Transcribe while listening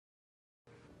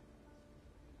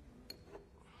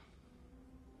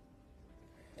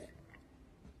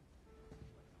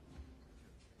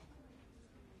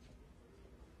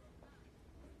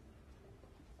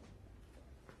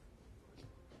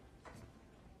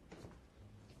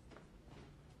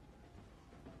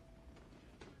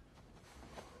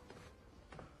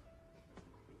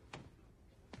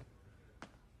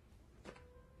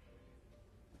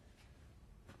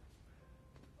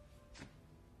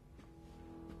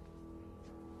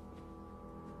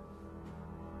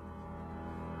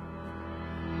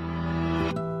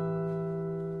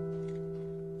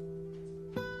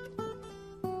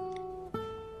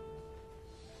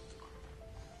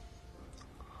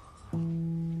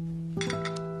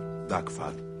Duck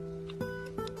fat.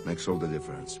 Makes all the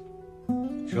difference.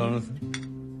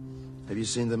 Jonathan? Have you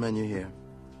seen the menu here?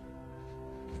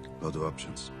 Lot of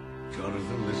options.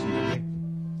 Jonathan, listen to me.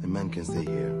 A man can stay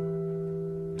here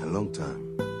a long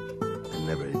time and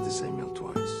never eat the same meal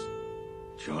twice.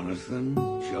 Jonathan,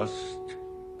 just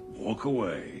walk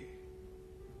away.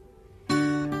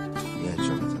 Yeah,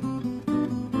 Jonathan.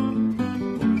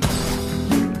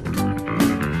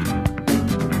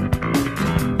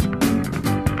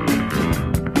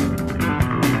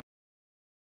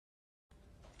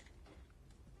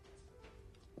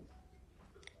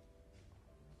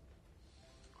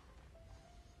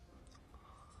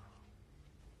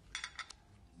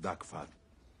 Duck fat.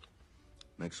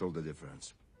 Makes all the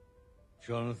difference.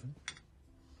 Jonathan?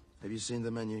 Have you seen the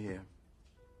menu here?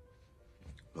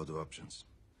 Lot of options.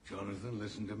 Jonathan,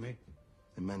 listen to me.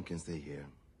 A man can stay here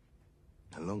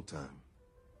a long time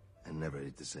and never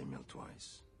eat the same meal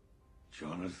twice.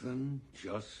 Jonathan,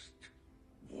 just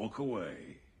walk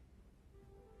away.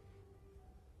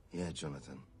 Yeah,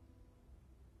 Jonathan.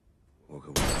 Walk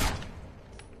away.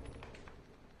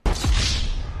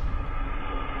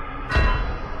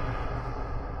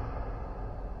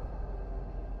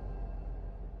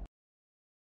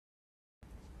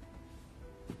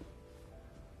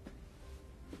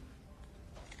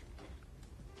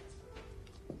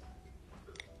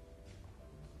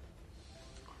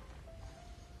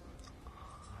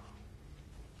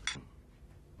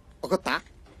 먹었다.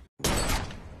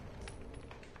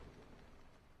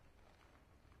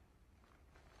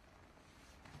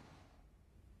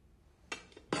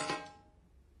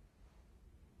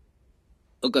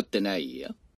怒ってないよ。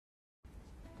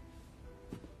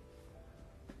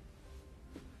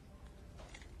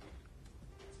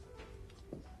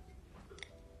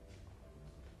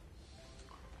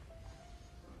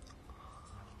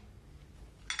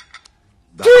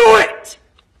Do it!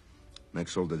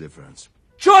 Makes all the difference.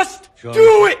 Just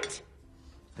do it!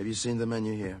 Have you seen the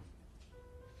menu here?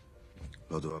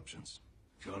 Lot of options.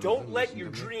 Jonathan, Don't let listen your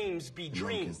to me. dreams be A man can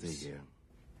dreams. stay here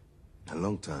a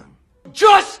long time.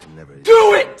 Just Never eat do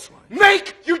the it! same meal twice.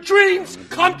 Make your dreams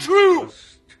come true!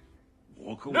 Just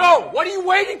walk away. No, what are you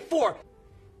waiting for?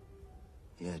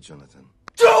 Yeah, Jonathan.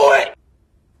 Do it!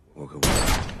 Walk away.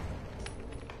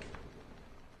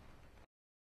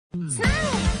 Walk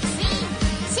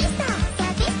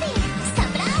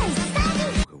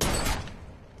away.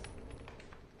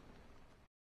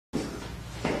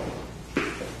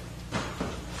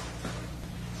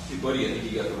 Hey, buddy, I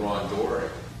think you got the wrong door.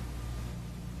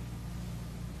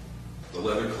 The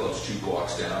leather club's 2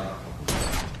 blocks down.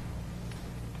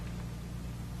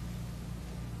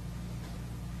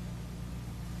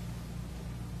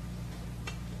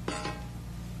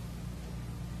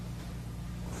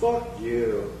 Fuck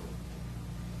you.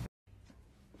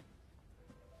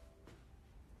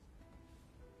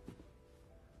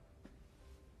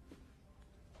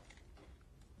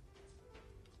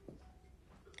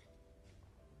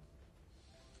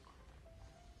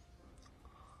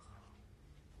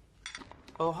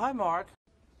 Oh, hi, Mark.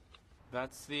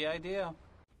 That's the idea.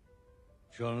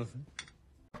 Jonathan?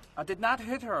 I did not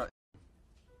hit her.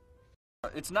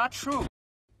 It's not true.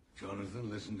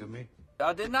 Jonathan, listen to me.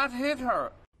 I did not hit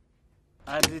her.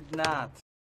 I did not.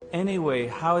 Anyway,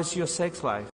 how is your sex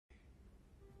life?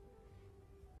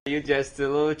 You're just a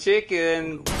little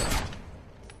chicken.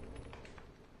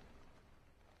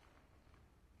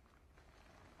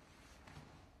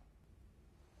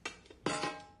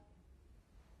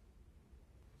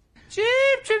 Chip,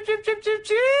 chip, chip, chip, chip,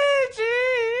 chip,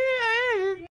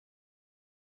 chip.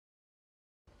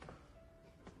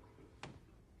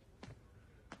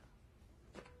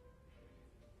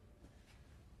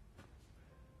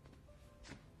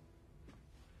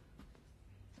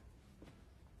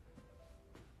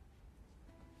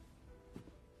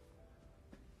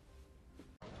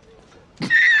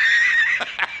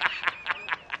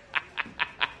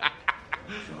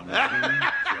 Jonathan,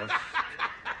 just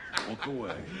walk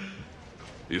away.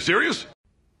 Are you serious?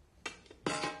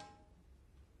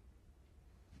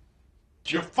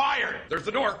 You're fired! There's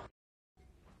the door!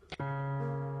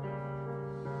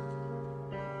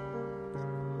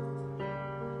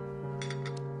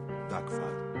 Duck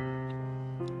fat.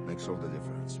 Makes all the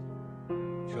difference.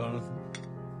 Jonathan?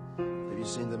 Have you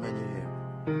seen the menu here?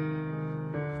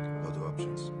 Lot of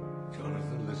options.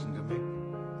 Jonathan, listen to me.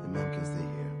 A man can stay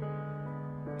here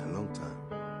a long time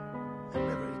and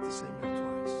never eat the same meal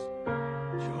twice.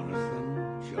 Jonathan,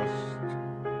 just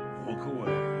walk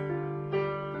away.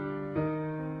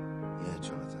 Yeah,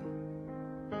 Jonathan.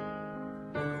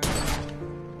 Walk away.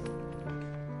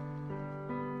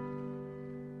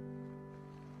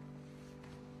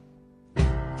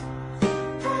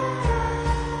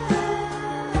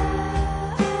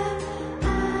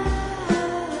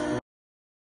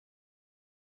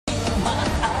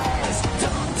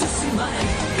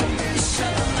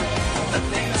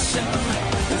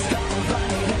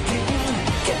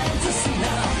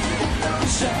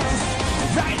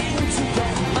 fighting together.